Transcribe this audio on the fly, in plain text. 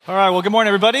All right, well, good morning,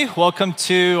 everybody. Welcome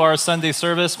to our Sunday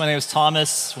service. My name is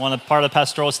Thomas, part of the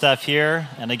pastoral staff here.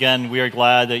 And again, we are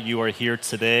glad that you are here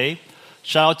today.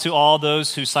 Shout out to all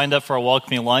those who signed up for our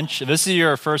welcoming lunch. If this is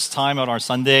your first time on our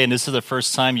Sunday, and this is the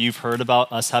first time you've heard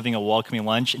about us having a welcoming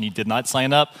lunch and you did not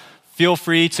sign up, feel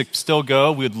free to still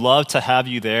go. We would love to have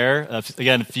you there.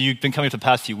 If you've been coming for the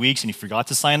past few weeks and you forgot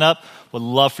to sign up, would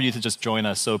love for you to just join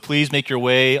us. So please make your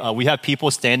way. We have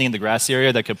people standing in the grassy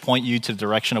area that could point you to the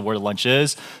direction of where the lunch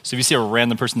is. So if you see a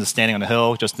random person that's standing on the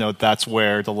hill, just know that's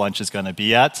where the lunch is going to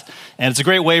be at. And it's a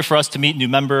great way for us to meet new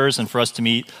members and for us to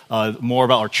meet more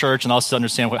about our church and also to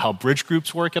understand how bridge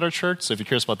groups work at our church. So if you're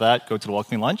curious about that, go to the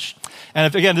welcoming lunch. And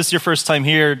if, again, this is your first time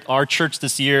here, our church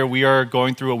this year, we are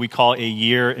going through what we call a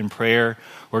year in prayer.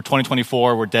 We're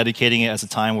 2024, we're dedicating it as a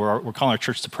time where we're calling our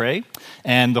church to pray.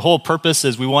 And the whole purpose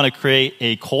is we want to create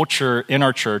a culture in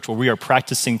our church where we are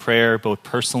practicing prayer both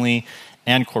personally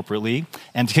and corporately.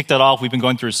 And to kick that off, we've been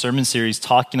going through a sermon series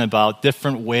talking about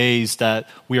different ways that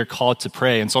we are called to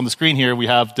pray. And so on the screen here, we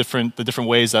have the different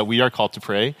ways that we are called to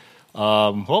pray.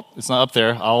 It's not up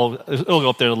there. It'll go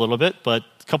up there in a little bit. But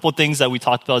a couple of things that we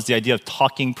talked about is the idea of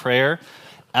talking prayer,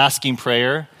 asking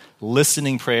prayer,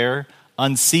 listening prayer,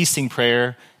 unceasing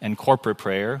prayer, and corporate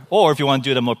prayer. Or if you want to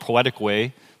do it in a more poetic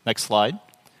way, next slide.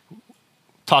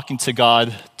 Talking to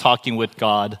God, talking with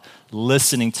God,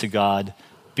 listening to God,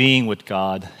 being with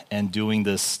God, and doing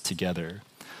this together.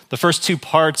 The first two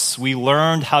parts, we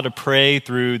learned how to pray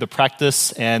through the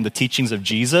practice and the teachings of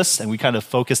Jesus, and we kind of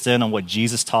focused in on what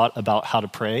Jesus taught about how to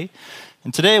pray.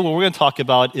 And today, what we're going to talk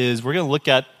about is we're going to look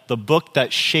at the book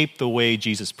that shaped the way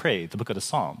Jesus prayed, the book of the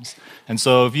Psalms. And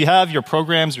so if you have your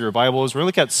programs or your Bibles, we're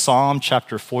going to look at Psalm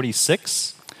chapter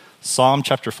 46. Psalm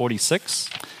chapter 46.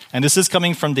 And this is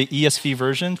coming from the ESV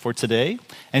version for today.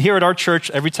 And here at our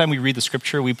church, every time we read the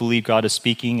scripture, we believe God is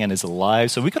speaking and is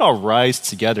alive. So we could all rise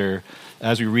together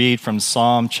as we read from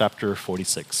Psalm chapter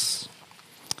 46.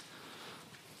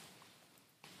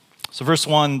 So verse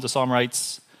 1, the psalm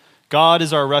writes, God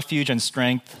is our refuge and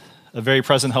strength, a very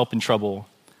present help in trouble.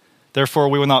 Therefore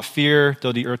we will not fear,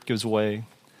 though the earth gives way,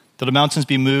 though the mountains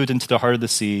be moved into the heart of the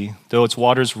sea, though its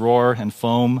waters roar and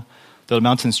foam, though the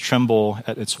mountains tremble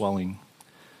at its swelling.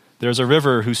 There is a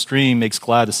river whose stream makes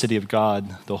glad the city of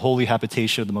God, the holy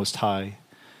habitation of the Most High.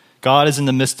 God is in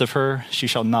the midst of her, she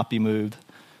shall not be moved.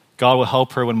 God will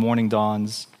help her when morning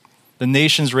dawns. The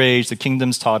nations rage, the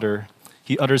kingdoms totter.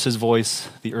 He utters his voice,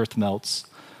 the earth melts.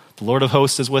 The Lord of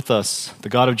hosts is with us. The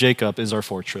God of Jacob is our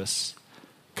fortress.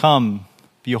 Come,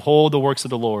 behold the works of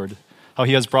the Lord, how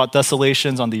he has brought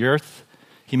desolations on the earth.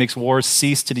 He makes wars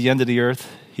cease to the end of the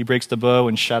earth. He breaks the bow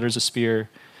and shatters the spear.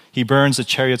 He burns the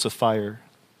chariots with fire.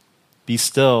 Be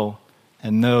still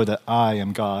and know that I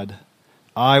am God.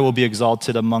 I will be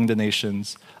exalted among the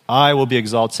nations. I will be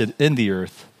exalted in the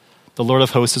earth. The Lord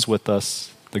of hosts is with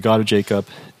us. The God of Jacob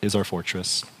is our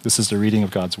fortress. This is the reading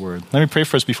of God's word. Let me pray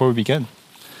for us before we begin.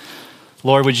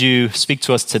 Lord, would you speak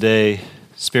to us today?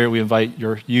 Spirit, we invite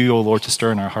you, O Lord, to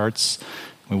stir in our hearts.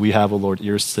 May we have, O Lord,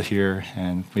 ears to hear,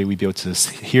 and may we be able to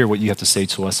hear what you have to say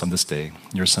to us on this day.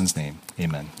 In your Son's name,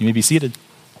 amen. You may be seated.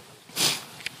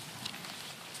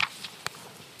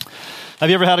 Have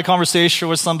you ever had a conversation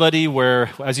with somebody where,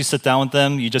 as you sit down with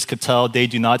them, you just could tell they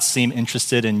do not seem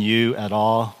interested in you at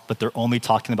all, but they're only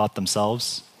talking about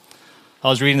themselves? I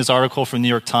was reading this article from New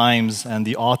York Times, and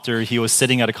the author, he was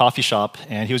sitting at a coffee shop,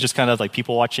 and he was just kind of like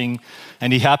people watching,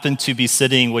 and he happened to be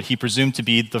sitting what he presumed to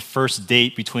be the first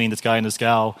date between this guy and this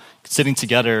gal, sitting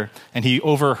together, and he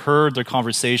overheard their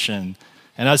conversation.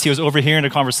 And as he was overhearing the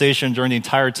conversation during the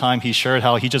entire time, he shared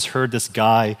how he just heard this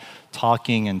guy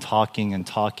talking about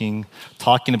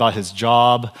his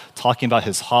job, talking about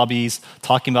his hobbies,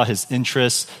 talking about his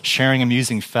interests, sharing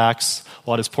amusing facts,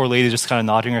 while this poor lady just kind of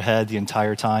nodding her head the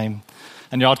entire time.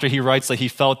 And the author, he writes that he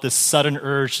felt this sudden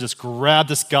urge to just grab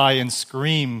this guy and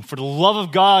scream, for the love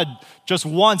of God, just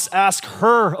once ask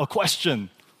her a question.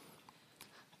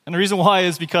 And the reason why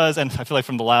is because, and I feel like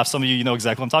from the laugh, some of you know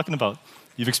exactly what I'm talking about.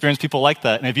 You've experienced people like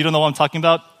that. And if you don't know what I'm talking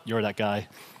about, you're that guy.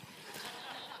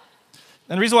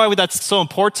 And the reason why that's so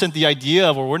important, the idea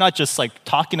of where we're not just like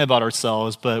talking about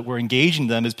ourselves, but we're engaging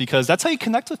them, is because that's how you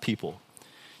connect with people.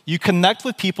 You connect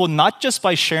with people not just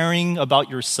by sharing about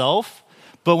yourself,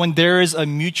 but when there is a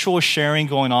mutual sharing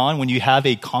going on, when you have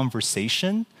a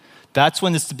conversation, that's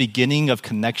when it's the beginning of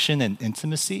connection and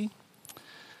intimacy.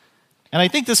 And I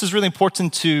think this is really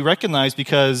important to recognize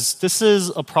because this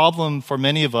is a problem for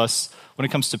many of us when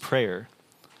it comes to prayer.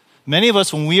 Many of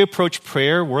us, when we approach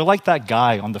prayer, we're like that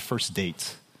guy on the first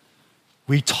date.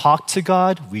 We talk to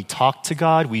God,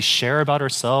 we share about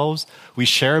ourselves, we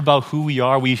share about who we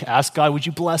are. We ask God, would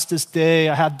you bless this day?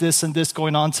 I have this and this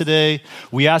going on today.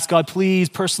 We ask God, please,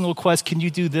 personal request, can you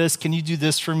do this? Can you do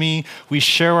this for me? We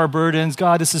share our burdens.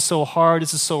 God, this is so hard,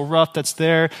 this is so rough, that's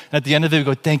there. And at the end of it, we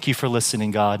go, thank you for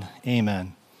listening, God.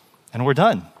 Amen. And we're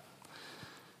done.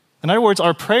 In other words,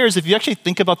 our prayers, if you actually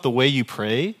think about the way you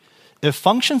pray, it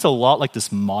functions a lot like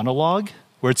this monologue,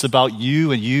 where it's about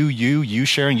you and you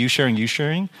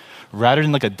sharing, rather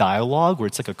than like a dialogue where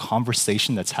it's like a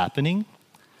conversation that's happening.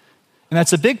 And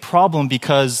that's a big problem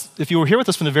because if you were here with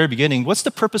us from the very beginning, what's the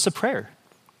purpose of prayer?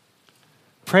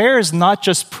 Prayer is not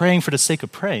just praying for the sake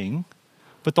of praying,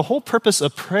 but the whole purpose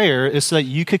of prayer is so that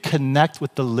you could connect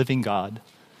with the living God,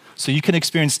 so you can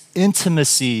experience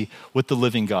intimacy with the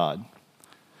living God.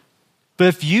 But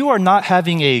if you are not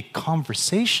having a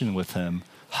conversation with him,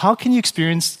 how can you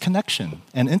experience connection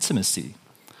and intimacy?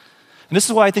 And this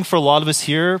is why I think for a lot of us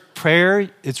here, prayer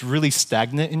is really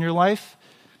stagnant in your life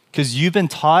because you've been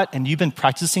taught and you've been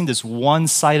practicing this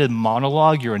one-sided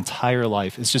monologue your entire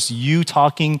life. It's just you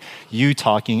talking,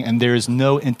 and there is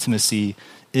no intimacy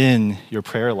in your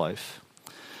prayer life.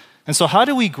 And so how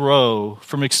do we grow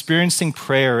from experiencing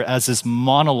prayer as this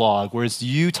monologue where it's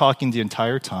you talking the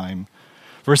entire time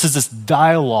versus this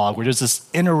dialogue where there's this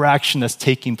interaction that's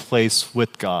taking place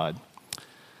with God?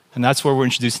 And that's where we're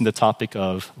introducing the topic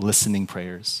of listening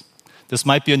prayers. This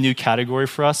might be a new category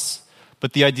for us,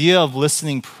 but the idea of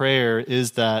listening prayer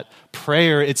is that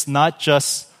prayer, it's not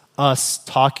just us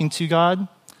talking to God,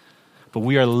 but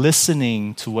we are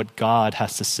listening to what God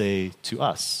has to say to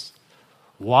us.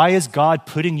 Why is God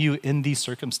putting you in these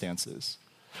circumstances?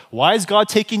 Why is God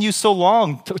taking so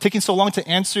long to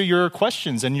answer your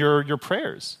questions and your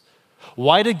prayers?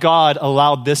 Why did God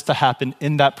allow this to happen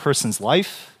in that person's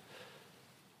life?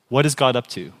 What is God up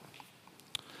to?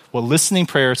 What listening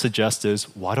prayer suggests is,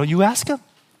 why don't you ask him?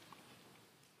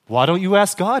 Why don't you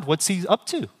ask God what's he up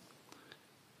to?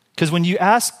 Because when you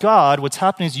ask God, what's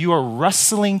happening is you are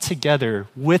wrestling together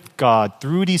with God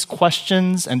through these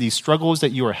questions and these struggles that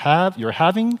you're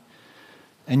having,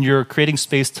 and you're creating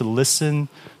space to listen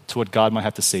to what God might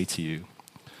have to say to you.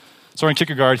 Soren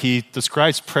Kierkegaard, he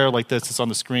describes prayer like this. It's on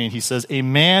the screen. He says, a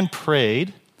man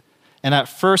prayed, and at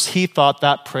first he thought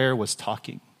that prayer was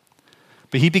talking.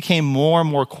 But he became more and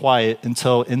more quiet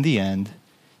until in the end,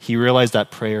 he realized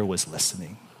that prayer was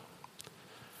listening.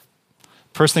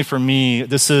 Personally, for me,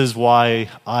 this is why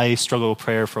I struggle with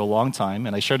prayer for a long time,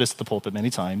 and I shared this at the pulpit many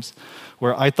times,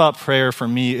 where I thought prayer for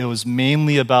me, it was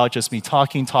mainly about just me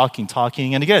talking.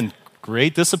 And again,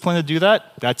 great discipline to do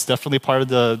that. That's definitely part of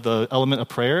the element of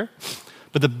prayer.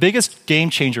 But the biggest game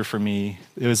changer for me,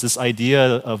 it was this idea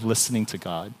of listening to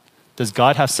God. Does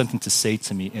God have something to say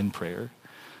to me in prayer?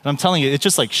 And I'm telling you, it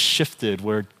just like shifted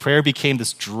where prayer became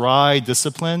this dry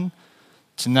discipline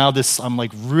to now this, I'm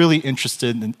like really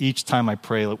interested in each time I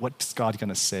pray, like what's God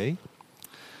gonna say?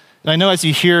 And I know as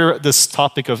you hear this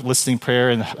topic of listening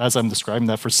prayer, and as I'm describing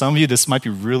that, for some of you, this might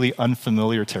be really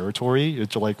unfamiliar territory. You're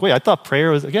like, wait, I thought prayer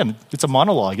was, again, it's a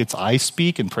monologue. It's I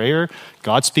speak in prayer,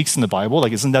 God speaks in the Bible.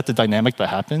 Like, isn't that the dynamic that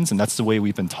happens? And that's the way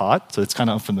we've been taught. So it's kind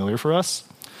of unfamiliar for us.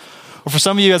 Or for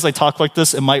some of you, as I talk like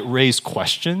this, it might raise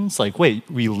questions like, wait,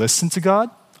 we listen to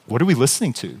God? What are we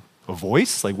listening to? A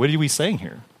voice? Like, what are we saying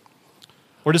here?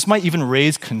 Or this might even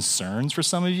raise concerns for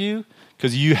some of you,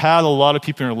 because you had a lot of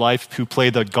people in your life who play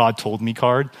the God told me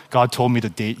card. God told me to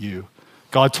date you.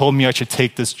 God told me I should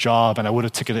take this job, and I would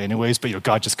have taken it anyways, but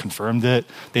God just confirmed it.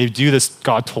 They do this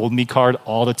God told me card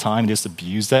all the time and just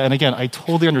abuse that. And again, I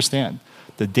totally understand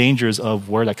the dangers of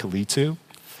where that could lead to.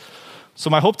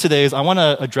 So my hope today is I want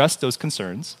to address those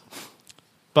concerns,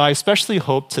 but I especially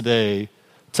hope today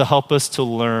to help us to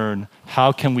learn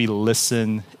how can we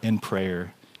listen in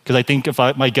prayer. Because I think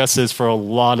my guess is for a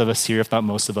lot of us here, if not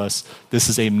most of us, this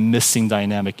is a missing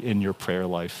dynamic in your prayer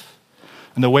life.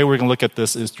 And the way we're going to look at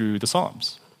this is through the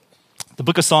Psalms. The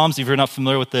book of Psalms, if you're not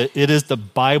familiar with it, it is the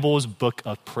Bible's book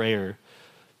of prayer.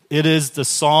 It is the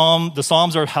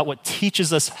Psalms are what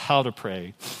teaches us how to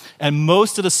pray. And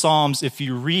most of the Psalms, if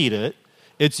you read it,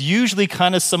 it's usually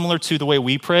kind of similar to the way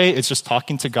we pray. It's just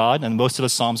talking to God, and most of the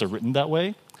Psalms are written that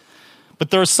way. But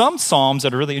there are some Psalms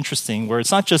that are really interesting where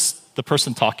it's not just the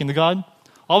person talking to God.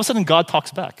 All of a sudden, God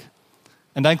talks back.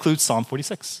 And that includes Psalm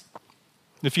 46.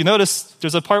 If you notice,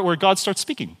 there's a part where God starts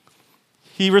speaking.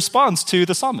 He responds to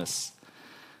the psalmist.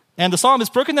 And the psalm is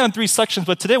broken down in 3 sections,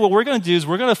 but today what we're going to do is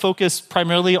we're going to focus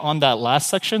primarily on that last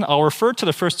section. I'll refer to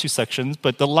the first 2 sections,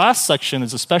 but the last section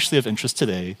is especially of interest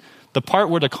today, the part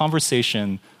where the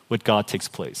conversation with God takes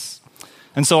place.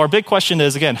 And so our big question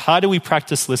is, again, how do we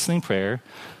practice listening prayer?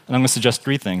 And I'm going to suggest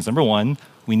 3 things. Number 1,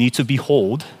 we need to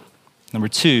behold. Number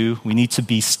 2, we need to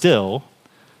be still.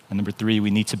 And number 3,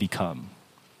 we need to become.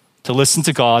 To listen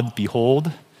to God,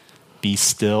 behold, be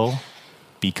still,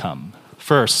 become.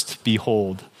 First,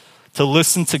 behold. To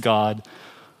listen to God,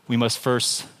 we must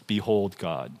first behold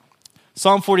God.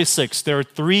 Psalm 46, there are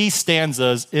 3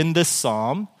 stanzas in this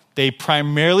psalm. They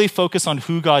primarily focus on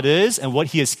who God is and what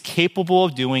he is capable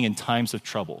of doing in times of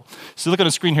trouble. So look at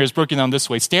the screen here. It's broken down this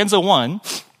way. Stanza 1,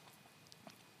 I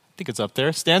think it's up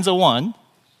there. Stanza 1.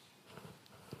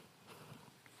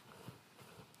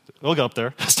 We'll go up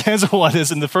there. Stanza 1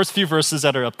 is in the first few verses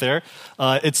that are up there.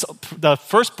 It's the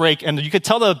first break, and you could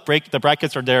tell the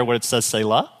brackets are there where it says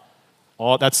Selah.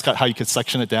 That's how you could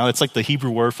section it down. It's like the Hebrew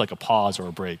word for like a pause or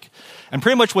a break. And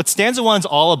pretty much what stanza 1 is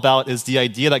all about is the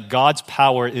idea that God's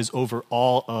power is over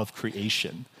all of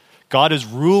creation. God is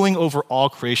ruling over all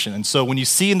creation. And so when you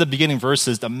see in the beginning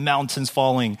verses, the mountains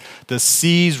falling, the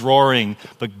seas roaring,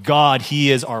 but God, he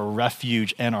is our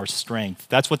refuge and our strength.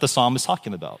 That's what the psalm is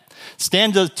talking about.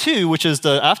 Stanza 2, which is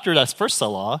after that first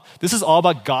Selah, this is all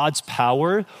about God's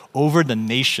power over the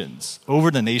nations, where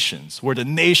the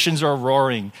nations are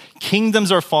roaring,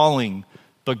 kingdoms are falling,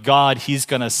 but God, he's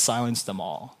going to silence them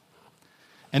all.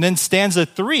 And then stanza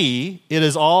 3, it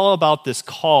is all about this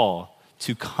call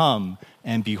to come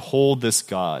and behold this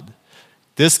God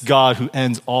who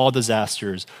ends all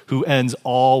disasters, who ends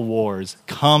all wars.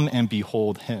 Come and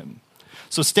behold him.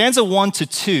 So stanza 1 to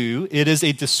 2, it is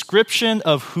a description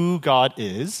of who God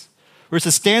is,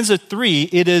 versus stanza 3,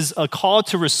 it is a call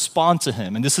to respond to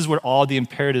him. And this is where all the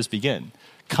imperatives begin.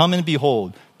 Come and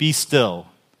behold, be still.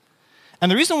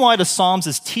 And the reason why the Psalms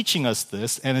is teaching us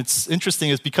this, and it's interesting,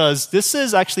 is because this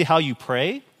is actually how you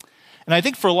pray. And I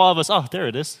think for a lot of us, there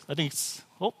it is.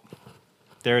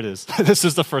 There it is. This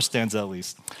is the first stanza, at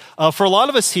least. For a lot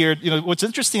of us here, what's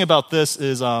interesting about this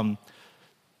is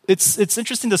it's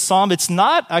interesting. The psalm. It's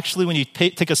not actually, when you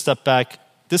take a step back,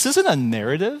 this isn't a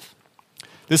narrative.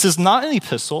 This is not an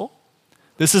epistle.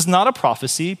 This is not a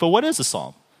prophecy. But what is a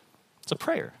psalm? It's a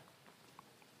prayer.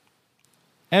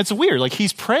 And it's weird. Like,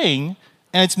 he's praying,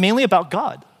 and it's mainly about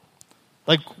God.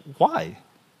 Like, why?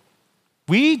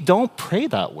 We don't pray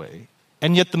that way.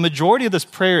 And yet the majority of this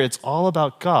prayer, it's all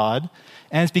about God.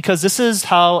 And it's because this is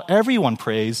how everyone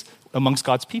prays amongst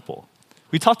God's people.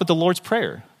 We talked about the Lord's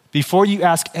Prayer. Before you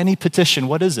ask any petition,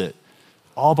 what is it?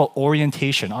 All about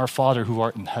orientation. Our Father who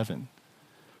art in heaven.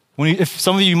 If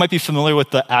some of you might be familiar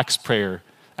with the Acts prayer,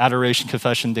 adoration,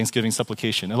 confession, thanksgiving,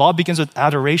 supplication. It all begins with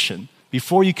adoration.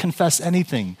 Before you confess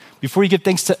anything, before you give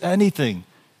thanks to anything,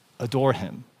 adore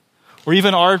him. Or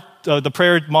even the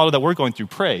prayer model that we're going through,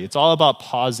 pray. It's all about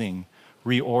pausing,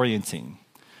 reorienting.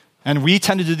 And we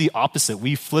tend to do the opposite.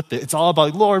 We flip it. It's all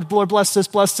about, Lord, bless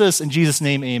this, in Jesus'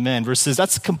 name, amen. Versus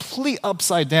that's a complete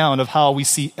upside down of how we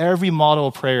see every model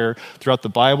of prayer throughout the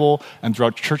Bible and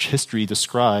throughout church history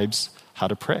describes how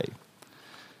to pray.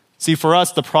 See, for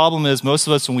us, the problem is most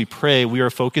of us, when we pray, we are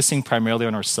focusing primarily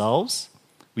on ourselves.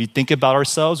 We think about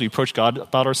ourselves. We approach God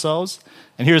about ourselves.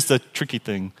 And here's the tricky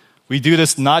thing. We do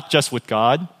this not just with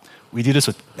God. We do this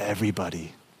with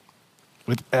everybody.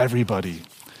 With everybody.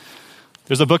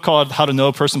 There's a book called How to Know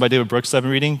a Person by David Brooks that I've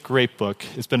been reading. Great book.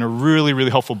 It's been a really,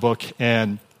 really helpful book.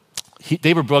 And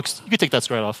David Brooks, you can take that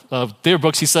straight off. David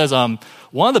Brooks, he says,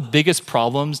 one of the biggest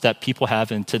problems that people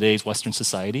have in today's Western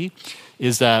society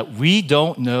is that we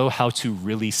don't know how to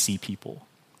really see people.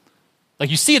 Like,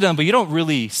 you see them, but you don't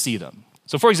really see them.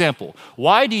 So for example,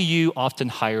 why do you often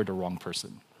hire the wrong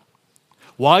person?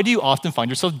 Why do you often find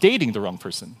yourself dating the wrong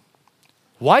person?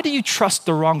 Why do you trust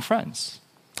the wrong friends?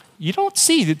 You don't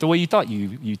see the way you thought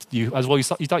you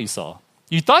thought you saw.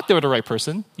 You thought they were the right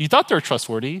person. You thought they were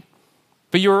trustworthy,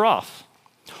 but you were off.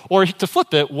 Or to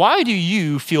flip it, why do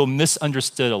you feel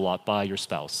misunderstood a lot by your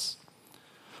spouse?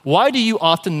 Why do you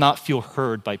often not feel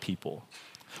heard by people?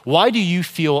 Why do you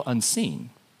feel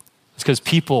unseen? It's because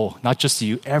people, not just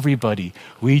you, everybody,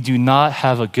 we do not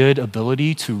have a good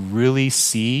ability to really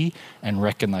see and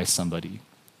recognize somebody.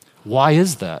 Why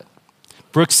is that?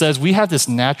 Brooks says we have this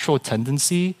natural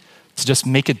tendency to just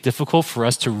make it difficult for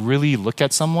us to really look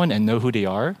at someone and know who they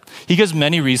are. He gives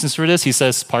many reasons for this. He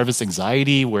says part of it's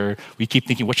anxiety, where we keep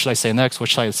thinking, what should I say next? What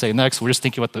should I say next? We're just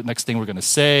thinking about the next thing we're going to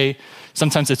say.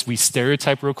 Sometimes it's we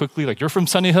stereotype real quickly, like, you're from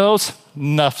Sunny Hills?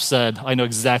 Enough said. I know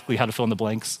exactly how to fill in the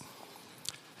blanks.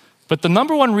 But the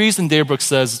number one reason David Brooks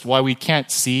says why we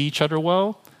can't see each other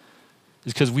well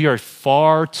is because we are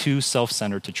far too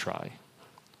self-centered to try.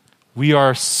 We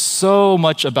are so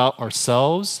much about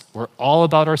ourselves. We're all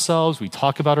about ourselves. We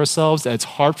talk about ourselves that it's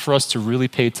hard for us to really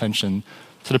pay attention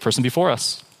to the person before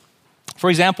us. For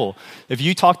example, if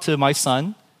you talk to my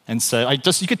son and say,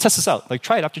 you could test this out, like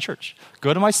try it after church.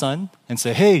 Go to my son and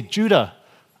say, hey, Judah,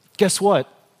 guess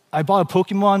what? I bought a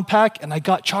Pokemon pack and I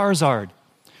got Charizard.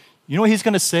 You know what he's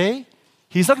going to say?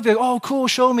 He's not going to be like, oh, cool,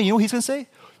 show me. You know what he's going to say?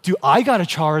 Dude, I got a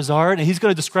Charizard, and he's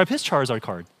going to describe his Charizard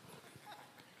card.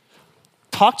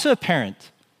 Talk to a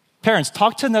parent. Parents,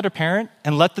 talk to another parent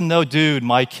and let them know, dude,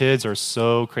 my kids are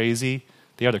so crazy.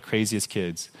 They are the craziest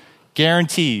kids.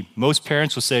 Guarantee, most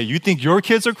parents will say, you think your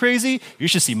kids are crazy? You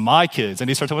should see my kids. And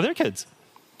they start talking about their kids.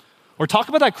 Or talk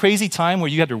about that crazy time where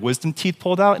you had your wisdom teeth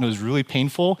pulled out and it was really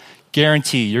painful.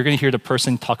 Guarantee, you're going to hear the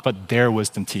person talk about their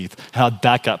wisdom teeth and how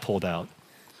that got pulled out.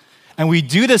 And we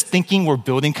do this thinking we're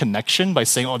building connection by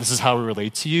saying, oh, this is how we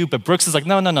relate to you. But Brooks is like,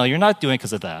 no, you're not doing it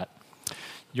because of that.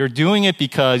 You're doing it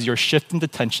because you're shifting the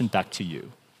tension back to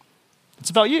you. It's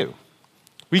about you.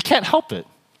 We can't help it.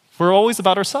 We're always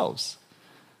about ourselves.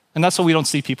 And that's why we don't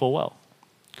see people well,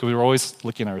 because we're always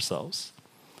looking at ourselves.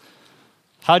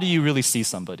 How do you really see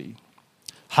somebody?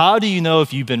 How do you know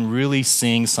if you've been really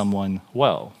seeing someone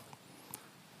well?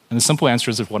 And the simple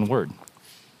answer is one word.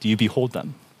 Do you behold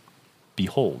them?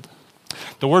 Behold.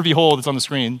 The word behold is on the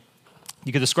screen.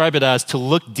 You could describe it as to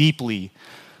look deeply,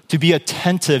 to be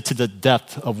attentive to the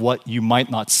depth of what you might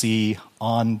not see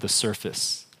on the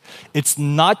surface. It's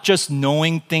not just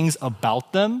knowing things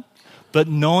about them, but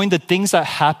knowing the things that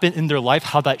happen in their life,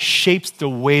 how that shapes the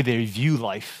way they view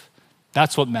life.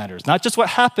 That's what matters. Not just what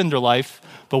happened in their life,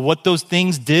 but what those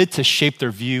things did to shape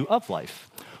their view of life.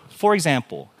 For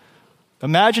example,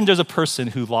 imagine there's a person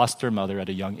who lost their mother at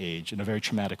a young age in a very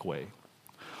traumatic way.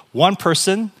 One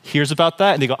person hears about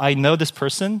that and they go, I know this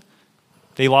person.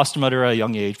 They lost their mother at a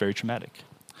young age, very traumatic.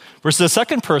 Versus the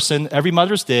second person, every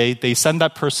Mother's Day, they send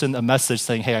that person a message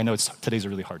saying, hey, I know today's a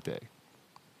really hard day.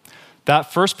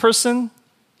 That first person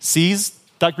sees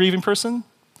that grieving person.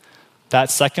 That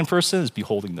second person is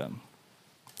beholding them.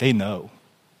 They know.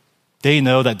 They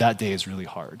know that that day is really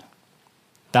hard.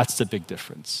 That's the big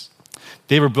difference.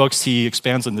 David Brooks, he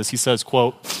expands on this. He says,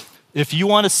 quote, if you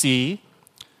want to see,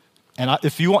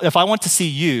 if I want to see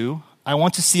you, I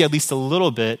want to see at least a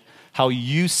little bit how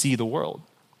you see the world.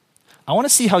 I want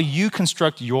to see how you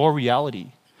construct your reality,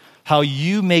 how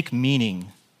you make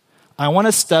meaning. I want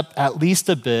to step at least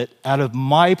a bit out of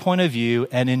my point of view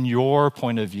and in your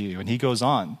point of view. And he goes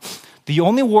on. The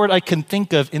only word I can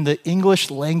think of in the English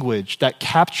language that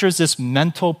captures this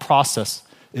mental process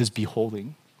is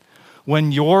beholding.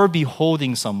 When you're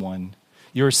beholding someone,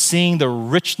 you're seeing the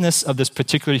richness of this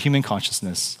particular human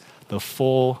consciousness, the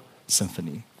full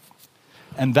symphony.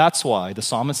 And that's why the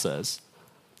psalmist says,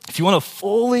 if you want to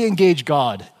fully engage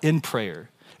God in prayer,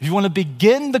 if you want to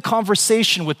begin the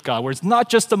conversation with God, where it's not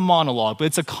just a monologue, but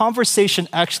it's a conversation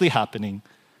actually happening,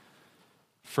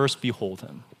 first behold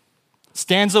him.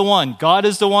 Stanza 1, God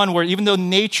is the one where even though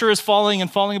nature is falling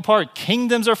apart,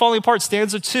 kingdoms are falling apart.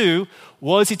 Stanza 2,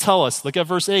 what does he tell us? Look at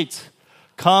verse 8.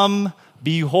 Come,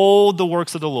 behold the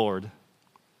works of the Lord.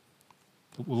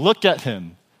 Look at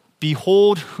him.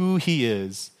 Behold who he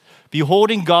is.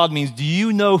 Beholding God means, do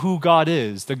you know who God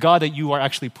is, the God that you are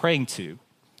actually praying to?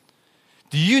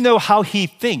 Do you know how he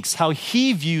thinks, how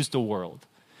he views the world?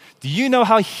 Do you know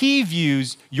how he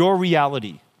views your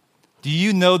reality? Do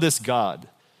you know this God?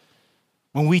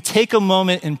 When we take a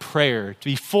moment in prayer,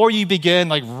 before you begin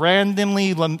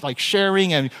randomly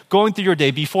sharing and going through your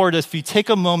day, before this, if you take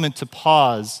a moment to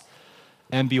pause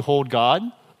and behold God,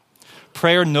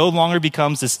 prayer no longer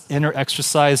becomes this inner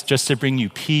exercise just to bring you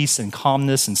peace and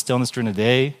calmness and stillness during the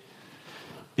day.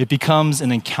 It becomes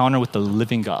an encounter with the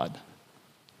living God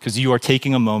because you are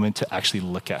taking a moment to actually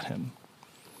look at him.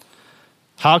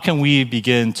 How can we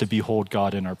begin to behold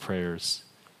God in our prayers?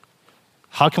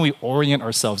 How can we orient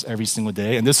ourselves every single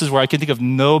day? And this is where I can think of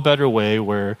no better way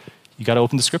where you got to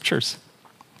open the scriptures.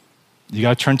 You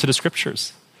got to turn to the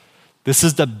scriptures. This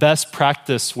is the best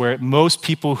practice where most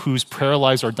people whose prayer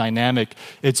lives are dynamic,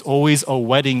 it's always a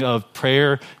wedding of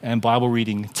prayer and Bible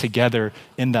reading together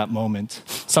in that moment.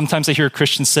 Sometimes I hear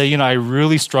Christians say, I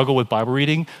really struggle with Bible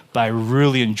reading, but I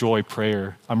really enjoy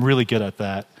prayer. I'm really good at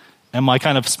that. And my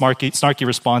kind of snarky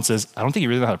response is, I don't think you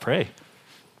really know how to pray.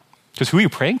 Because who are you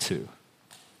praying to?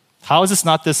 How is this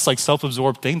not this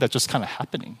self-absorbed thing that's just kind of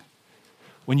happening?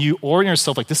 When you orient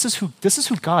yourself, this is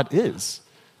who God is.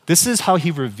 This is how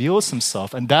he reveals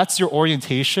himself, and that's your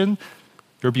orientation.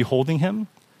 You're beholding him,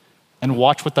 and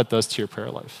watch what that does to your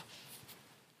prayer life.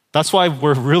 That's why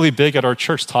we're really big at our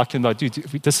church talking about,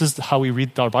 this is how we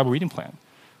read our Bible reading plan.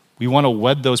 We want to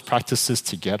wed those practices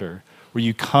together, where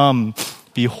you come,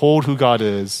 behold who God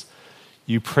is,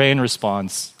 you pray in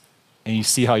response, and you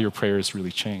see how your prayers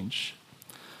really change.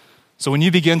 So when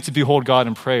you begin to behold God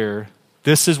in prayer,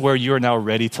 this is where you are now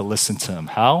ready to listen to him.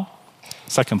 How?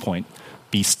 Second point.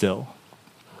 Be still.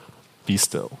 Be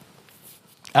still.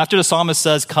 After the psalmist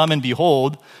says, come and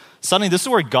behold, suddenly this is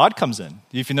where God comes in.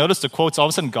 If you notice the quotes, all of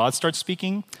a sudden God starts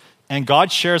speaking, and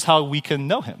God shares how we can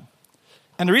know him.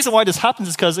 And the reason why this happens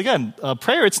is because, again,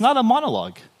 prayer, it's not a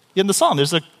monologue. In the psalm,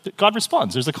 God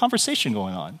responds. There's a conversation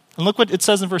going on. And look what it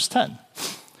says in verse 10.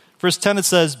 Verse 10, it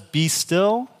says, be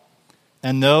still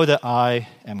and know that I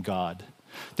am God.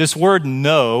 This word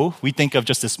know, we think of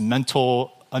just this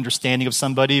mental understanding of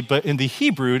somebody, but in the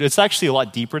Hebrew, it's actually a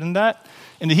lot deeper than that.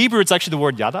 In the Hebrew, it's actually the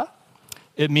word yada.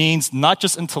 It means not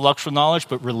just intellectual knowledge,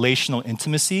 but relational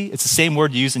intimacy. It's the same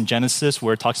word used in Genesis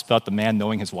where it talks about the man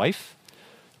knowing his wife.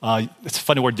 It's a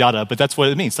funny word, yada, but that's what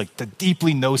it means, like to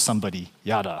deeply know somebody,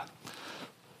 yada.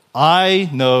 I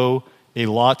know a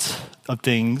lot of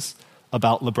things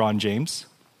about LeBron James.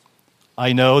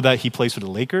 I know that he plays for the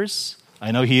Lakers.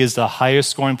 I know he is the highest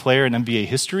scoring player in NBA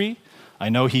history. I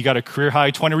know he got a career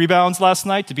high 20 rebounds last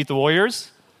night to beat the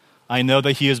Warriors. I know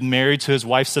that he is married to his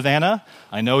wife, Savannah.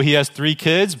 I know he has 3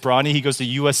 kids. Bronny, he goes to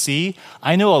USC.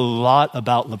 I know a lot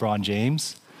about LeBron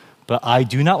James, but I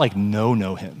do not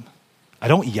know him. I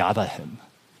don't yada him.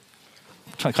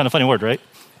 Kind of funny word, right?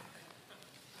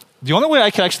 The only way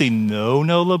I can actually know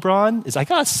LeBron is I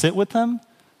got to sit with him.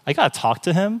 I got to talk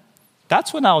to him.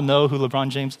 That's when I'll know who LeBron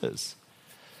James is.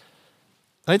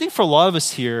 And I think for a lot of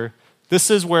us here,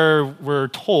 this is where we're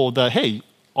told that, hey,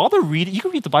 you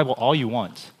can read the Bible all you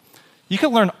want. You can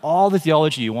learn all the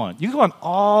theology you want. You can go on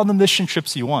all the mission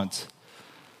trips you want.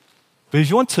 But if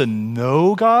you want to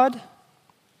know God,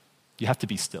 you have to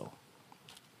be still.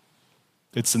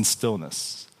 It's in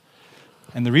stillness.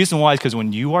 And the reason why is because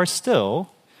when you are still,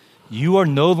 you are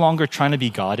no longer trying to be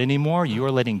God anymore. You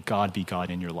are letting God be God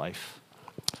in your life.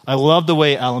 I love the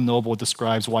way Alan Noble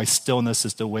describes why stillness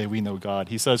is the way we know God.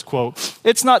 He says, quote,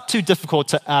 it's not too difficult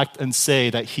to act and say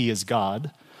that he is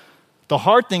God. The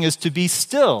hard thing is to be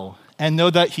still and know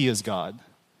that he is God.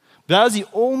 That is the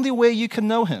only way you can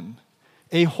know him.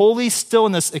 A holy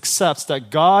stillness accepts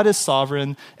that God is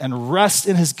sovereign and rests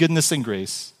in his goodness and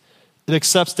grace. It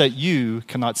accepts that you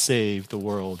cannot save the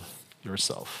world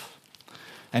yourself.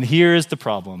 And here is the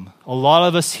problem. A lot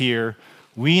of us here,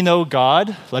 we know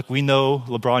God like we know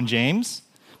LeBron James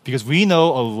because we know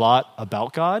a lot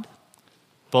about God,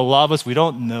 but a lot of us, we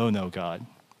don't know God.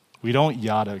 We don't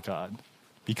yada God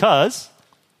because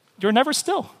you're never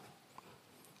still.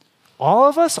 All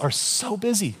of us are so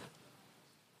busy.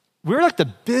 We're like the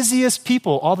busiest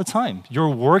people all the time. You're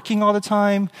working all the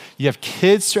time. You have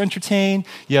kids to entertain.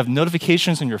 You have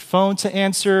notifications on your phone to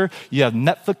answer. You have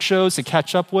Netflix shows to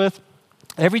catch up with.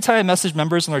 Every time I message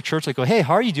members in our church, I go, hey,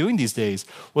 how are you doing these days?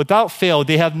 Without fail,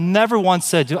 they have never once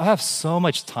said, dude, I have so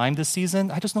much time this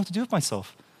season. I just know what to do with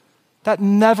myself. That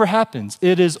never happens.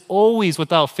 It is always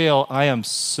without fail, I am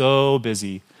so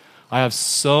busy. I have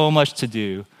so much to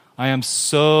do. I am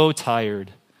so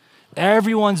tired.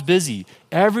 Everyone's busy.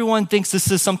 Everyone thinks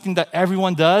this is something that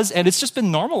everyone does, and it's just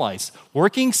been normalized.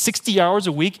 Working 60 hours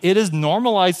a week, it is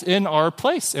normalized in our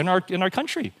place, in our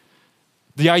country.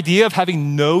 The idea of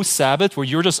having no Sabbath where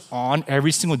you're just on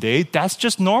every single day, that's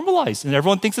just normalized, and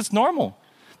everyone thinks it's normal.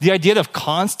 The idea of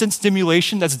constant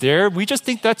stimulation that's there, we just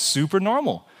think that's super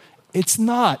normal. It's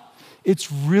not.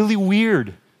 It's really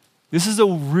weird. This is a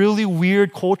really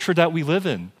weird culture that we live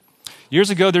in. Years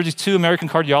ago, there were these 2 American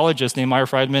cardiologists named Meyer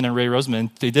Friedman and Ray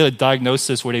Roseman. They did a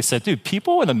diagnosis where they said, dude,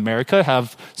 people in America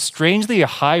have strangely a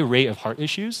high rate of heart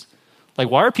issues. Like,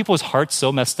 why are people's hearts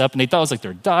so messed up? And they thought it was like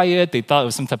their diet. They thought it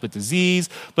was some type of disease.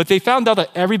 But they found out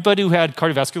that everybody who had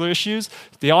cardiovascular issues,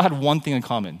 they all had one thing in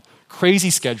common: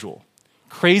 crazy schedule,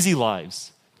 crazy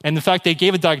lives. And in fact, they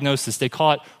gave a diagnosis. They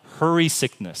call it hurry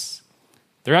sickness.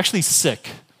 They're actually sick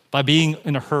by being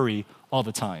in a hurry all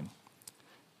the time.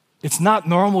 It's not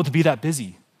normal to be that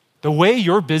busy. The way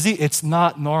you're busy, it's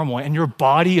not normal. And your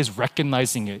body is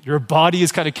recognizing it. Your body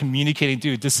is kind of communicating,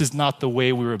 dude, this is not the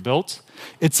way we were built.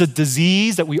 It's a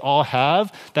disease that we all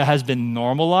have that has been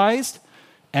normalized.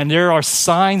 And there are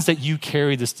signs that you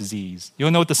carry this disease. You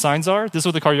don't know what the signs are? This is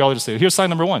what the cardiologists say. Here's sign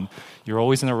number 1. You're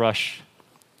always in a rush.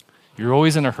 You're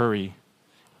always in a hurry.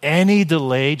 Any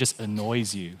delay just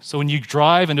annoys you. So when you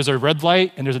drive and there's a red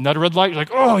light and there's another red light, you're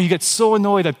like, oh, you get so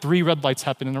annoyed that 3 red lights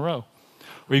happen in a row.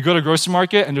 Or you go to a grocery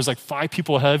market and there's like 5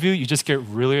 people ahead of you, you just get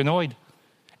really annoyed.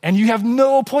 And you have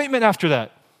no appointment after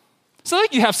that. It's not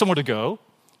like you have somewhere to go.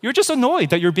 You're just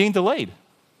annoyed that you're being delayed.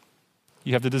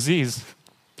 You have the disease.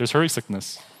 There's hurry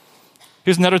sickness.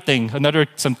 Here's another thing, another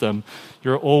symptom.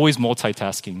 You're always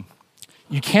multitasking.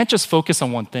 You can't just focus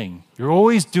on one thing. You're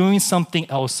always doing something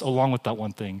else along with that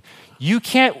one thing. You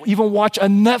can't even watch a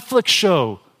Netflix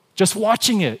show just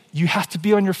watching it. You have to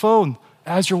be on your phone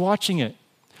as you're watching it.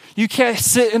 You can't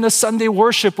sit in a Sunday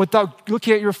worship without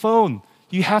looking at your phone.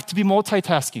 You have to be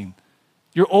multitasking.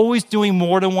 You're always doing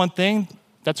more than one thing.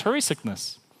 That's hurry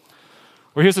sickness.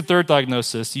 Or here's the third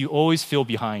diagnosis. You always feel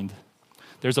behind.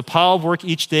 There's a pile of work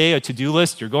each day, a to-do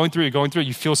list. You're going through,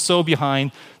 you feel so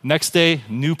behind. Next day,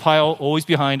 new pile, always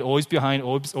behind, always behind,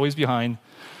 always behind.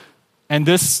 And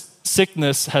this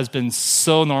sickness has been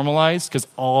so normalized because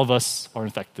all of us are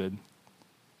infected.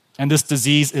 And this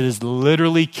disease, it is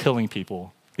literally killing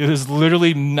people. It is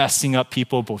literally messing up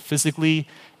people both physically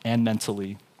and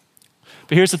mentally.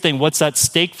 But here's the thing, what's at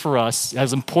stake for us,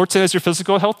 as important as your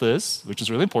physical health is, which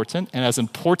is really important, and as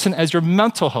important as your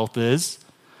mental health is,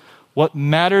 what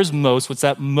matters most, what's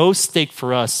at most stake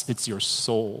for us, it's your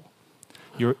soul,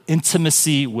 your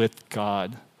intimacy with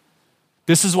God.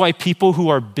 This is why people who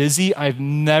are busy, I've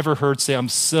never heard say, I'm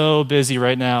so busy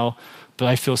right now, but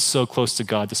I feel so close to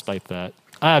God despite that.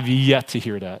 I have yet to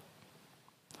hear that.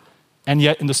 And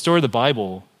yet in the story of the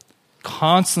Bible,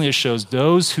 constantly it shows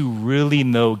those who really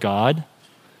know God,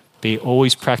 they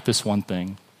always practice one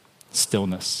thing,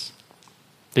 stillness.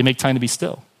 They make time to be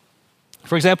still.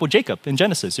 For example, Jacob in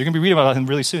Genesis. You're going to be reading about him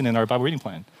really soon in our Bible reading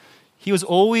plan. He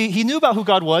knew about who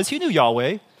God was. He knew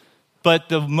Yahweh. But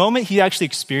the moment he actually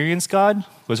experienced God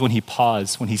was when he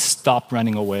paused, when he stopped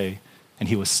running away, and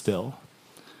he was still.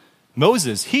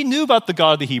 Moses, he knew about the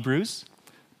God of the Hebrews,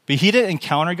 but he didn't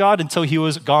encounter God until he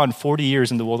was gone 40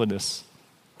 years in the wilderness.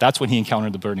 That's when he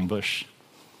encountered the burning bush.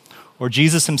 Or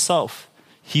Jesus himself.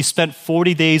 He spent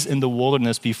 40 days in the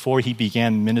wilderness before he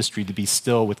began ministry to be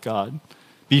still with God.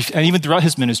 And even throughout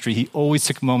his ministry, he always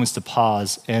took moments to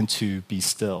pause and to be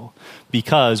still.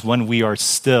 Because when we are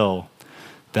still,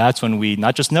 that's when we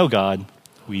not just know God,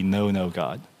 we know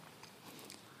God.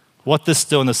 What does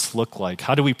stillness look like?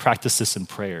 How do we practice this in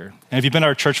prayer? And if you've been at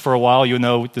our church for a while, you'll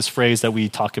know this phrase that we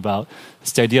talk about.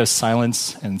 It's the idea of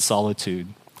silence and solitude.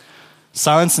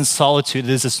 Silence and solitude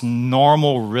is this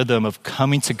normal rhythm of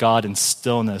coming to God in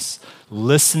stillness,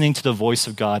 listening to the voice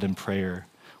of God in prayer.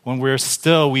 When we're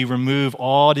still, we remove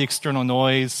all the external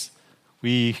noise.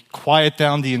 We quiet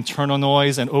down the internal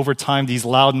noise, and over time, these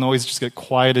loud noises just get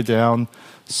quieted down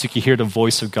so you can hear the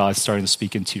voice of God starting to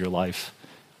speak into your life.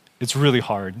 It's really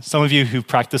hard. Some of you who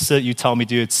practice it, you tell me,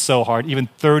 dude, it's so hard. Even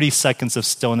 30 seconds of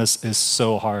stillness is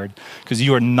so hard because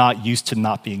you are not used to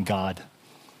not being God.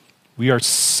 We are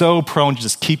so prone to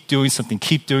just keep doing something,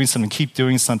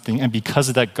 and because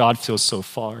of that, God feels so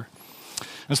far.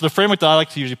 And so the framework that I like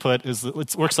to usually put is,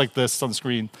 it works like this on the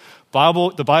screen.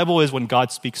 The Bible is when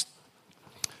God speaks.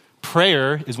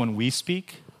 Prayer is when we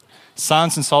speak.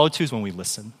 Silence and solitude is when we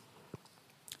listen.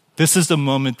 This is the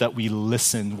moment that we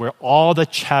listen, where all the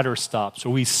chatter stops,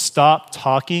 where we stop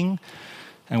talking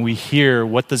and we hear,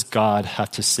 what does God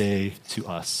have to say to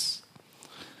us?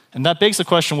 And that begs the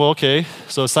question, well, okay,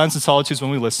 so silence and solitude is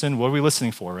when we listen. What are we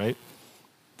listening for, right?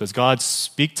 Does God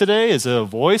speak today? Is it a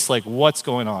voice? Like, what's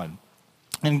going on?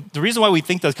 And the reason why we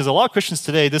think that is because a lot of Christians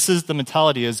today, this is the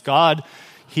mentality, is God,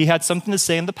 he had something to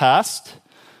say in the past,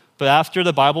 but after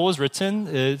the Bible was written,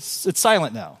 it's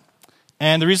silent now.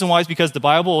 And the reason why is because the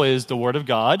Bible is the Word of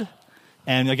God.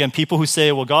 And again, people who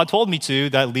say, well, God told me to,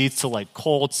 that leads to like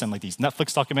cults and like these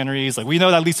Netflix documentaries. Like we know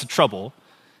that leads to trouble.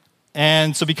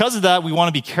 And so because of that, we want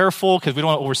to be careful because we don't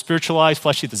want to over-spiritualize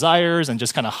fleshly desires and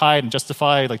just kind of hide and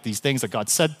justify like these things that God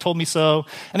said, told me so.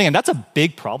 And again, that's a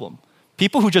big problem.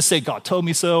 People who just say, God told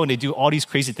me so, and they do all these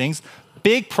crazy things,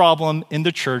 big problem in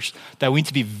the church that we need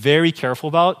to be very careful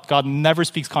about. God never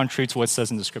speaks contrary to what it says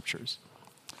in the scriptures.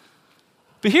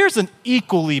 But here's an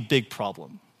equally big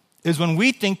problem, is when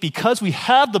we think because we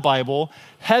have the Bible,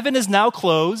 heaven is now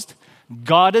closed,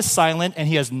 God is silent, and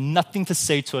he has nothing to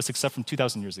say to us except from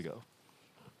 2,000 years ago.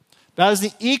 That is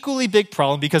an equally big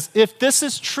problem because if this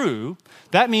is true,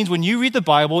 that means when you read the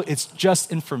Bible, it's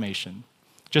just information.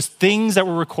 Just things that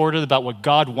were recorded about what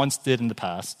God once did in the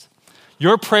past.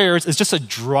 Your prayers is just a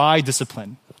dry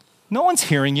discipline. No one's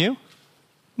hearing you.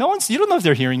 You don't know if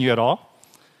they're hearing you at all.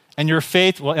 And your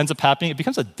faith, what ends up happening, it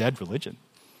becomes a dead religion.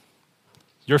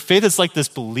 Your faith is like this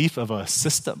belief of a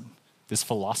system, this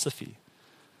philosophy.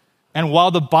 And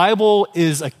while the Bible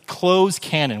is a closed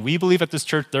canon, we believe at this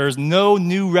church there is no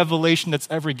new revelation that's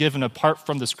ever given apart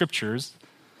from the scriptures,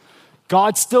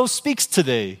 God still speaks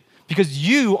today. Because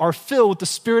you are filled with the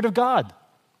Spirit of God.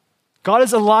 God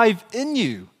is alive in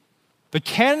you. The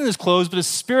canon is closed, but the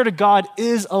Spirit of God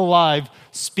is alive,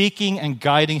 speaking and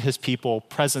guiding his people,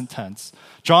 present tense.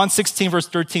 John 16, verse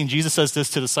 13, Jesus says this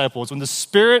to disciples, when the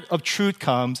Spirit of truth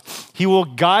comes, he will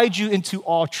guide you into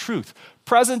all truth.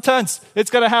 present tense. It's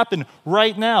going to happen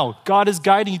right now. God is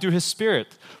guiding you through his Spirit.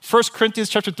 1 Corinthians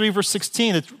chapter 3, verse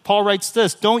 16, Paul writes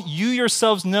this, don't you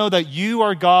yourselves know that you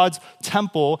are God's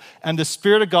temple and the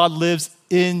Spirit of God lives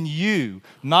in you?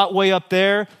 Not way up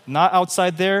there, not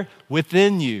outside there,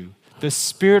 within you. The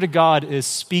Spirit of God is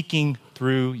speaking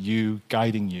through you,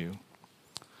 guiding you.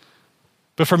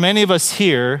 But for many of us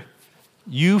here,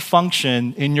 you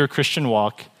function in your Christian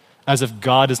walk as if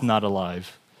God is not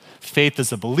alive. Faith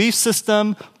is a belief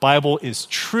system, Bible is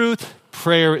truth,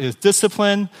 prayer is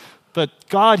discipline, but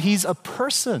God, he's a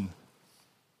person.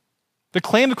 The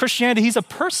claim of Christianity, he's a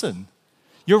person.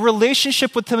 Your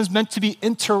relationship with him is meant to be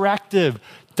interactive,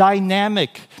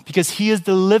 dynamic, because he is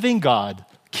the living God,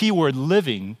 keyword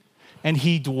living, and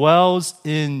he dwells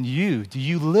in you. Do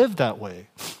you live that way?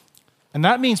 And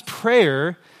that means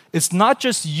prayer, it's not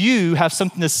just you have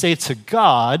something to say to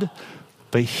God,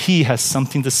 but he has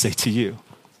something to say to you,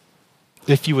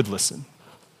 if you would listen.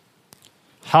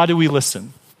 How do we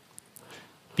listen?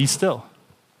 Be still.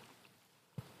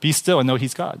 Be still and know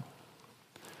he's God.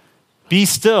 Be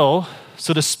still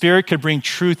so the Spirit could bring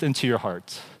truth into your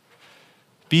heart.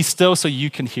 Be still so you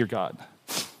can hear God.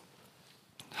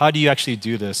 How do you actually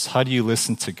do this? How do you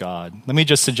listen to God? Let me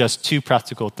just suggest two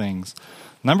practical things.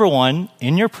 Number one,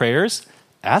 in your prayers,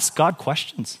 ask God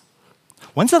questions.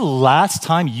 When's the last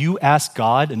time you asked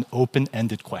God an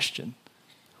open-ended question?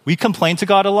 We complain to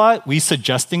God a lot. We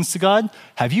suggest things to God.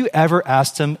 Have you ever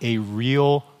asked him a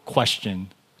real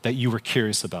question that you were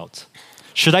curious about?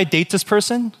 Should I date this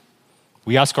person?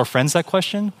 We ask our friends that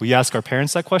question. We ask our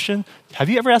parents that question. Have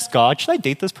you ever asked God, should I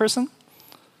date this person?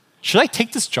 Should I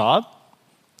take this job?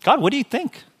 God, what do you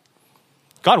think?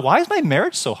 God, why is my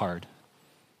marriage so hard?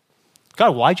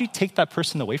 God, why'd you take that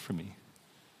person away from me?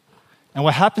 And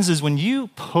what happens is when you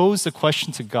pose the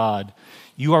question to God,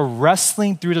 you are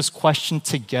wrestling through this question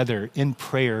together in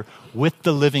prayer with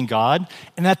the living God.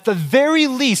 And at the very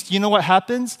least, you know what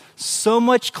happens? So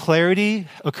much clarity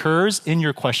occurs in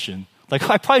your question. Like,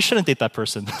 I probably shouldn't date that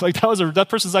person. Like, that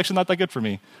person's actually not that good for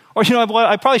me. Or, you know what,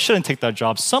 I probably shouldn't take that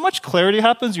job. So much clarity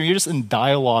happens when you're just in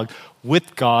dialogue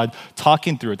with God,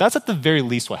 talking through it. That's at the very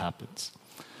least what happens.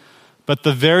 But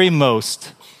the very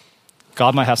most,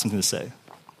 God might have something to say.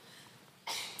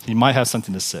 He might have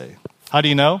something to say. How do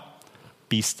you know?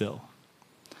 Be still.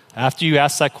 After you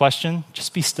ask that question,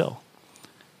 just be still.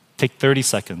 Take 30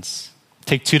 seconds.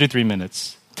 Take 2 to 3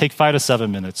 minutes. Take 5 to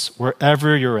 7 minutes.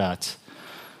 Wherever you're at,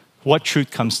 what truth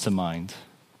comes to mind?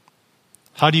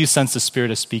 How do you sense the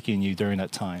Spirit is speaking to you during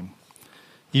that time?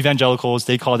 Evangelicals,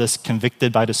 they call this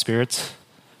convicted by the Spirit.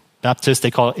 Baptists,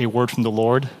 they call it a word from the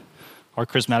Lord. Our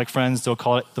charismatic friends, they'll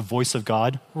call it the voice of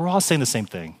God. We're all saying the same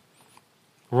thing.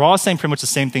 We're all saying pretty much the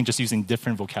same thing, just using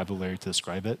different vocabulary to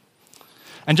describe it.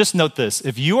 And just note this,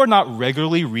 if you are not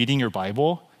regularly reading your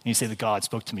Bible, and you say that God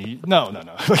spoke to me, no.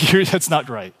 That's not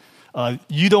right.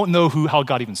 You don't know how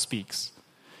God even speaks.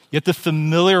 You have to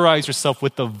familiarize yourself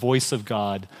with the voice of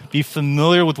God. Be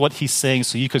familiar with what he's saying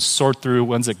so you could sort through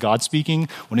when is it God speaking,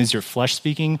 when is your flesh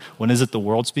speaking, when is it the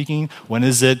world speaking, when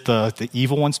is it the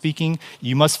evil one speaking.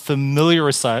 You must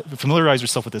familiarize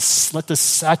yourself with this. Let this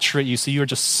saturate you so you are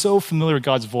just so familiar with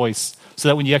God's voice so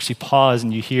that when you actually pause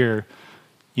and you hear,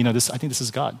 I think this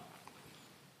is God.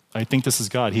 I think this is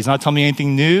God. He's not telling me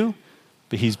anything new,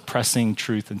 but he's pressing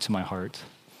truth into my heart.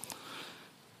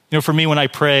 For me, when I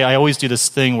pray, I always do this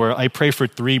thing where I pray for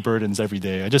 3 burdens every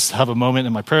day. I just have a moment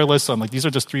in my prayer list, so I'm like, these are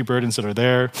just 3 burdens that are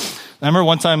there. And I remember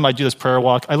one time I do this prayer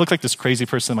walk. I look like this crazy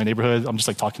person in my neighborhood. I'm just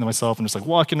like talking to myself and just like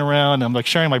walking around, and I'm like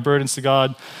sharing my burdens to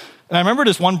God. And I remember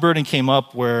this one burden came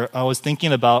up where I was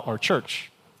thinking about our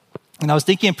church. And I was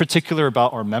thinking in particular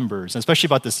about our members, and especially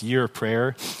about this year of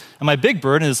prayer. And my big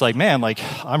burden is like, man,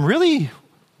 I'm really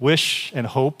wish and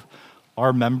hope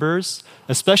our members,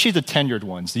 especially the tenured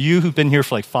ones, you who've been here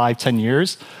for 5-10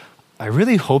 years, I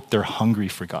really hope they're hungry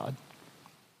for God.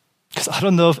 Because I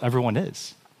don't know if everyone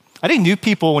is. I think new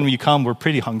people, when we come, we're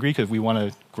pretty hungry because we want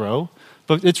to grow.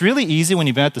 But it's really easy when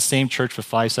you've been at the same church for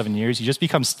 5-7 years, you just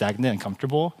become stagnant and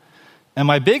comfortable. And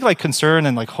my big hope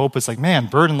and hope is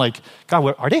burden,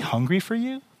 God, are they hungry for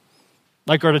you?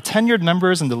 Are the tenured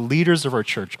members and the leaders of our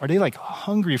church, are they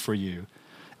hungry for you?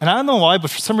 And I don't know why,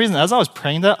 but for some reason, as I was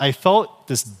praying that, I felt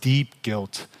this deep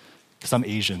guilt because I'm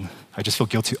Asian. I just feel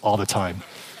guilty all the time.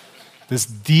 This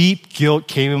deep guilt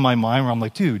came in my mind where I'm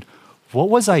like, dude, what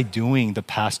was I doing the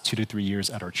past 2 to 3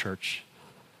 years at our church?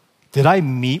 Did I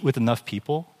meet with enough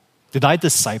people? Did I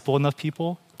disciple enough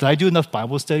people? Did I do enough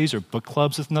Bible studies or book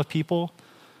clubs with enough people?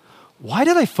 Why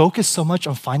did I focus so much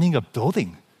on finding a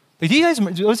building? Do you guys,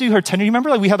 those of you who are tenured,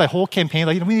 remember we had that whole campaign,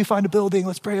 we need to find a building,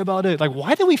 let's pray about it.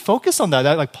 Why did we focus on that?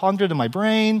 That pondered in my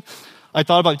brain. I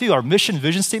thought about, our mission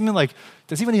vision statement, like,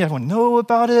 does even anyone know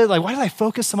about it? Like, why did I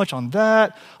focus so much on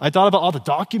that? I thought about all the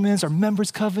documents, our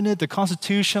members' covenant, the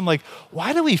Constitution. Like,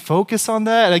 why do we focus on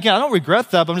that? And again, I don't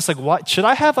regret that, but I'm just like, why should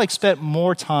I have spent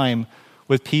more time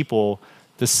with people,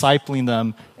 discipling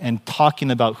them and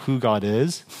talking about who God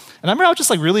is? And I remember I was just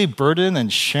really burdened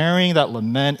and sharing that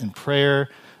lament and prayer.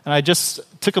 And I just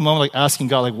took a moment asking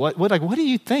God, what do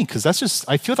you think? Because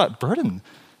I feel that burden.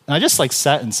 And I just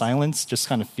sat in silence, just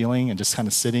kind of feeling and just kind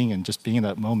of sitting and just being in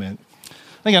that moment.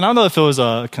 Again, I don't know if it was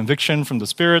a conviction from the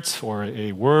Spirit or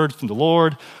a word from the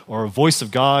Lord or a voice of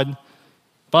God,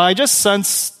 but I just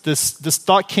sensed this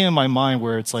thought came in my mind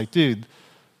where it's dude,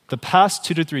 the past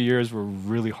 2 to 3 years were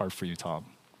really hard for you, Tom.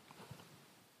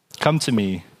 Come to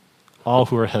me, all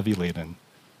who are heavy laden.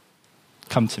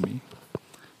 Come to me.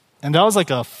 And that was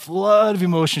a flood of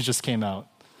emotions just came out.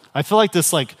 I feel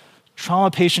this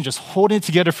trauma patient just holding it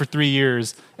together for 3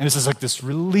 years, and it's just this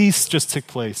release just took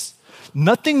place.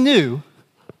 Nothing new,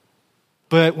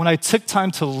 but when I took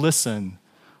time to listen,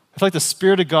 I feel the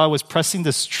Spirit of God was pressing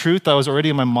this truth that was already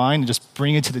in my mind and just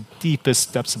bringing it to the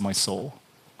deepest depths of my soul.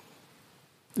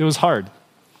 It was hard.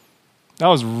 That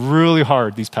was really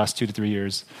hard these past 2 to 3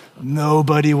 years.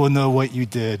 Nobody will know what you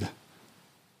did.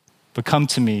 But come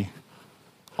to me,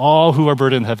 all who are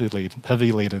burdened and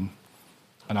heavy laden,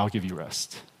 and I'll give you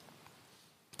rest.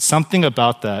 Something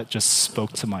about that just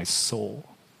spoke to my soul.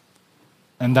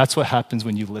 And that's what happens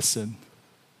when you listen.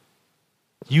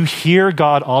 You hear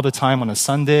God all the time on a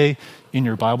Sunday in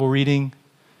your Bible reading,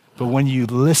 but when you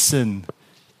listen,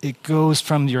 it goes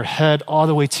from your head all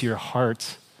the way to your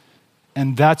heart.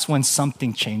 And that's when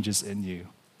something changes in you.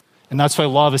 And that's why a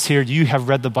lot of us here, you have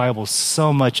read the Bible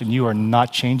so much and you are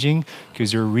not changing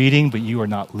because you're reading, but you are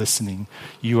not listening.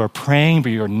 You are praying, but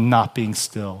you are not being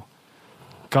still.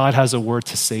 God has a word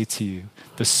to say to you.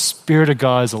 The Spirit of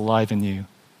God is alive in you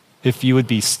if you would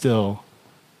be still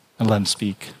and let Him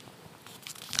speak.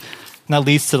 And that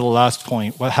leads to the last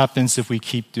point. What happens if we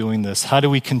keep doing this? How do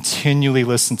we continually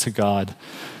listen to God?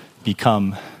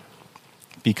 Become.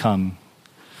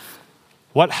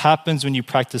 What happens when you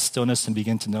practice stillness and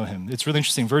begin to know Him? It's really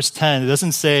interesting. Verse 10, it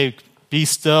doesn't say, be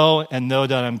still and know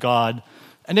that I'm God,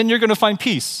 and then you're going to find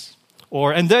peace.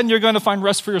 And then you're going to find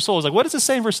rest for your souls. What does it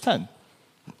say in verse 10?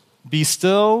 Be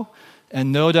still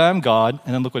and know that I'm God,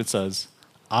 and then look what it says.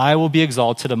 I will be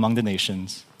exalted among the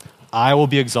nations. I will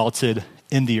be exalted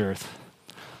in the earth.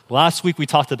 Last week we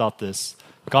talked about this.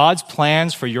 God's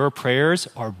plans for your prayers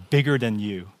are bigger than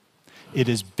you. It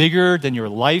is bigger than your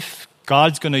life.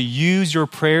 God's going to use your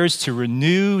prayers to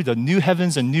renew the new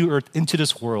heavens and new earth into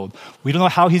this world. We don't know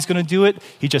how He's going to do it.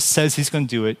 He just says He's going to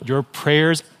do it. Your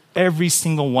prayers, every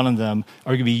single one of them,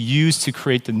 are going to be used to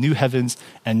create the new heavens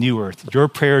and new earth. Your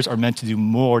prayers are meant to do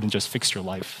more than just fix your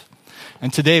life.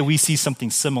 And today we see something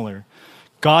similar.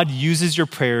 God uses your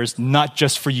prayers not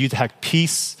just for you to have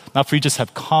peace, not for you to just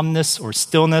have calmness or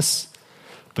stillness,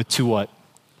 but to what?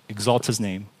 Exalt His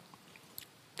name.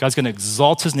 God's going to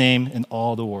exalt His name in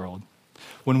all the world.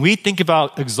 When we think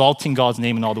about exalting God's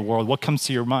name in all the world, what comes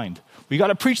to your mind? We got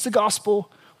to preach the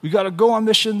gospel. We got to go on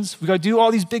missions. We got to do all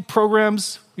these big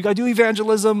programs. We got to do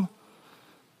evangelism.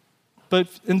 But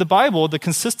in the Bible, the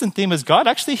consistent theme is God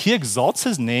actually, He exalts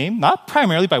His name, not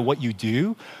primarily by what you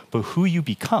do, but who you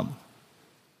become.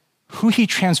 Who He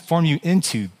transformed you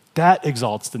into, that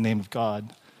exalts the name of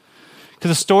God. Because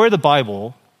the story of the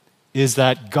Bible is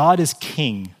that God is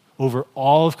king over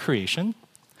all of creation,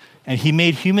 and He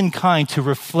made humankind to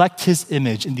reflect His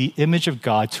image in the image of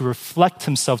God, to reflect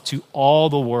Himself to all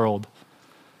the world.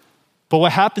 But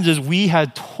what happens is we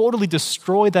had totally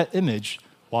destroyed that image.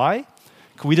 Why?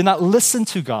 Because we did not listen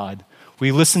to God.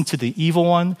 We listened to the evil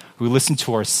one. We listened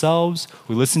to ourselves.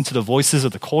 We listened to the voices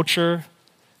of the culture.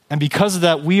 And because of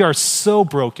that, we are so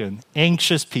broken,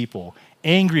 anxious people,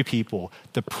 angry people,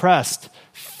 depressed,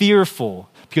 fearful,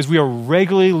 because we are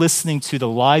regularly listening to the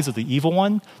lies of the evil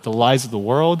one, the lies of the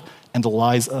world, and the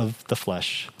lies of the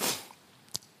flesh.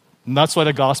 And that's why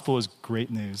the gospel is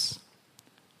great news.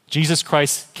 Jesus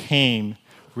Christ came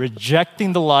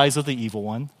rejecting the lies of the evil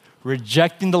one,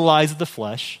 rejecting the lies of the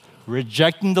flesh,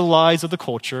 rejecting the lies of the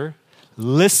culture,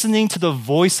 listening to the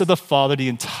voice of the Father the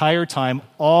entire time,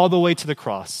 all the way to the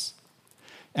cross.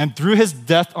 And through His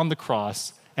death on the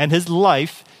cross and His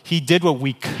life, He did what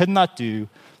we could not do,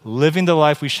 living the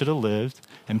life we should have lived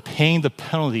and paying the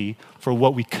penalty for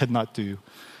what we could not do.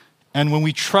 And when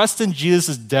we trust in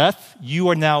Jesus' death, you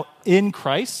are now in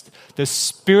Christ. The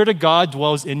Spirit of God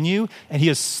dwells in you, and He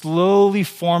is slowly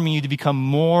forming you to become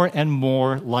more and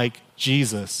more like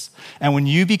Jesus. And when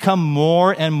you become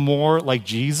more and more like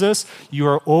Jesus, you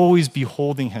are always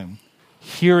beholding Him,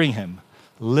 hearing Him,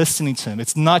 listening to him.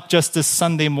 It's not just this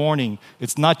Sunday morning.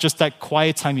 It's not just that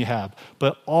quiet time you have,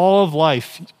 but all of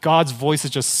life, God's voice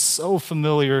is just so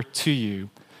familiar to you.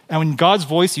 And when God's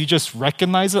voice, you just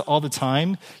recognize it all the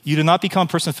time. You do not become a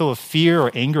person filled with fear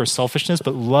or anger or selfishness,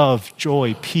 but love,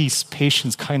 joy, peace,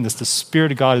 patience, kindness. The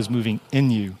Spirit of God is moving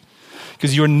in you.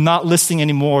 Because you're not listening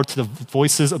anymore to the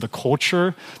voices of the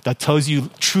culture that tells you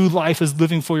true life is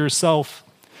living for yourself.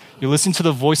 You're listening to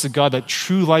the voice of God that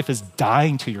true life is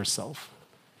dying to yourself.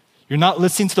 You're not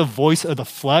listening to the voice of the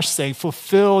flesh saying,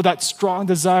 fulfill that strong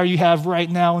desire you have right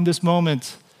now in this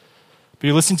moment. But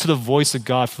you're listening to the voice of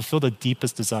God, fulfill the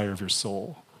deepest desire of your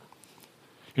soul.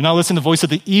 You're not listening to the voice of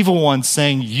the evil one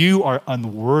saying, you are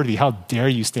unworthy. How dare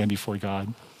you stand before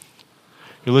God?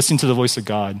 You're listening to the voice of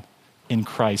God. In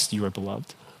Christ, you are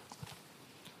beloved.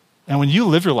 And when you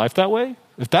live your life that way,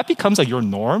 if that becomes like your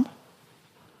norm,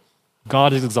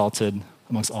 God is exalted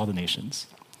amongst all the nations.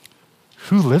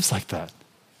 Who lives like that?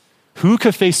 Who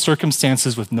could face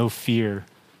circumstances with no fear,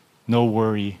 no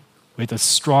worry, with a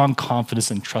strong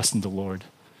confidence and trust in the Lord?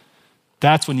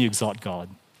 That's when you exalt God.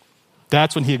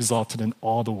 That's when he exalted in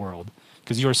all the world.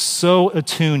 Because you are so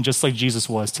attuned, just like Jesus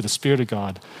was, to the Spirit of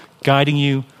God, guiding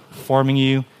you, forming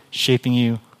you, shaping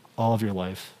you all of your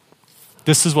life.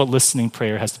 This is what listening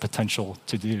prayer has the potential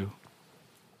to do.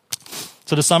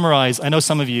 So to summarize, I know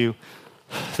some of you,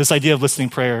 this idea of listening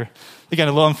prayer, again,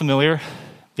 a little unfamiliar,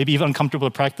 maybe even uncomfortable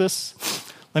to practice.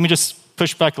 Let me just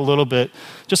push back a little bit.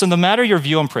 Just no matter your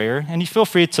view on prayer, and you feel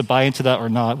free to buy into that or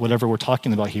not, whatever we're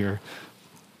talking about here,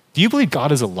 do you believe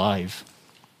God is alive?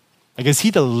 Like, is he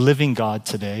the living God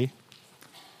today?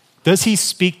 Does he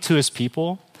speak to his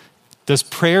people? Does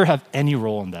prayer have any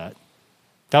role in that?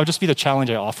 That would just be the challenge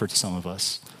I offer to some of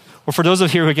us. Or for those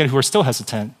of you again who are still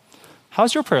hesitant,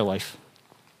 how's your prayer life?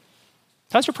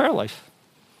 How's your prayer life?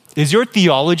 Is your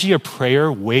theology of prayer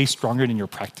way stronger than your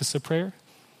practice of prayer?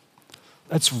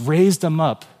 Let's raise them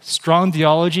up. Strong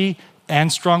theology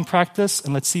and strong practice,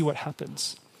 and let's see what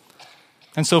happens.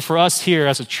 And so for us here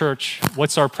as a church,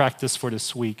 what's our practice for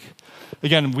this week?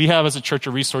 Again, we have as a church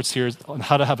a resource here on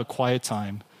how to have a quiet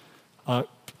time.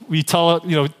 We tell,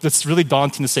 it's really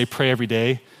daunting to say pray every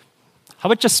day. How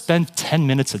about just spend 10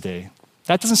 minutes a day?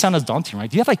 That doesn't sound as daunting,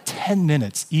 right? You have like 10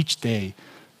 minutes each day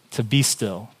to be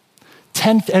still.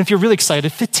 And if you're really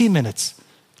excited, 15 minutes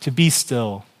to be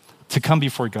still, to come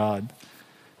before God.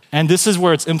 And this is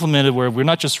where it's implemented, where we're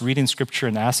not just reading scripture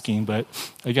and asking, but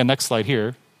again, next slide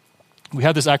here. We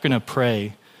have this acronym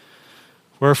PRAY,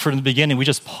 where from the beginning, we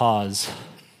just pause.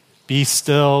 Be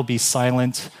still, be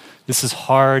silent. This is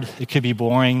hard. It could be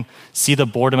boring. See the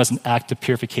boredom as an act of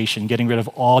purification, getting rid of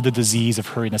all the disease of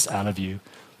hurriedness out of you.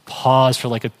 Pause for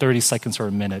like 30 seconds or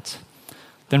a minute.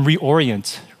 Then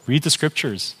reorient. Read the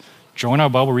scriptures. Join our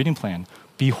Bible reading plan.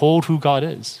 Behold who God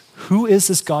is. Who is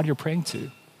this God you're praying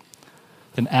to?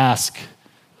 Then ask.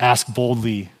 Ask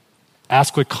boldly.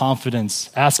 Ask with confidence.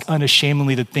 Ask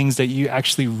unashamedly the things that you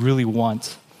actually really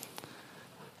want.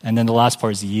 And then the last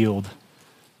part is yield.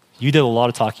 You did a lot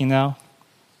of talking now.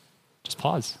 Just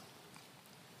pause.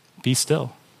 Be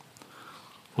still.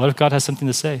 What if God has something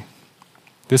to say?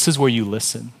 This is where you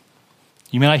listen.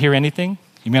 You may not hear anything.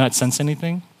 You may not sense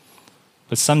anything.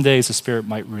 But some days the Spirit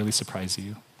might really surprise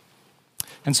you.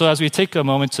 And so as we take a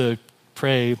moment to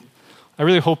pray, I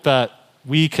really hope that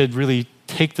we could really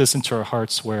take this into our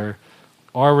hearts where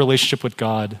our relationship with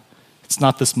God, it's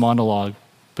not this monologue,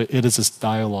 but it is this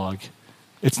dialogue.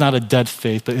 It's not a dead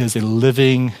faith, but it is a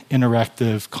living,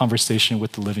 interactive conversation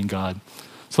with the living God.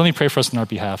 So let me pray for us on our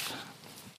behalf.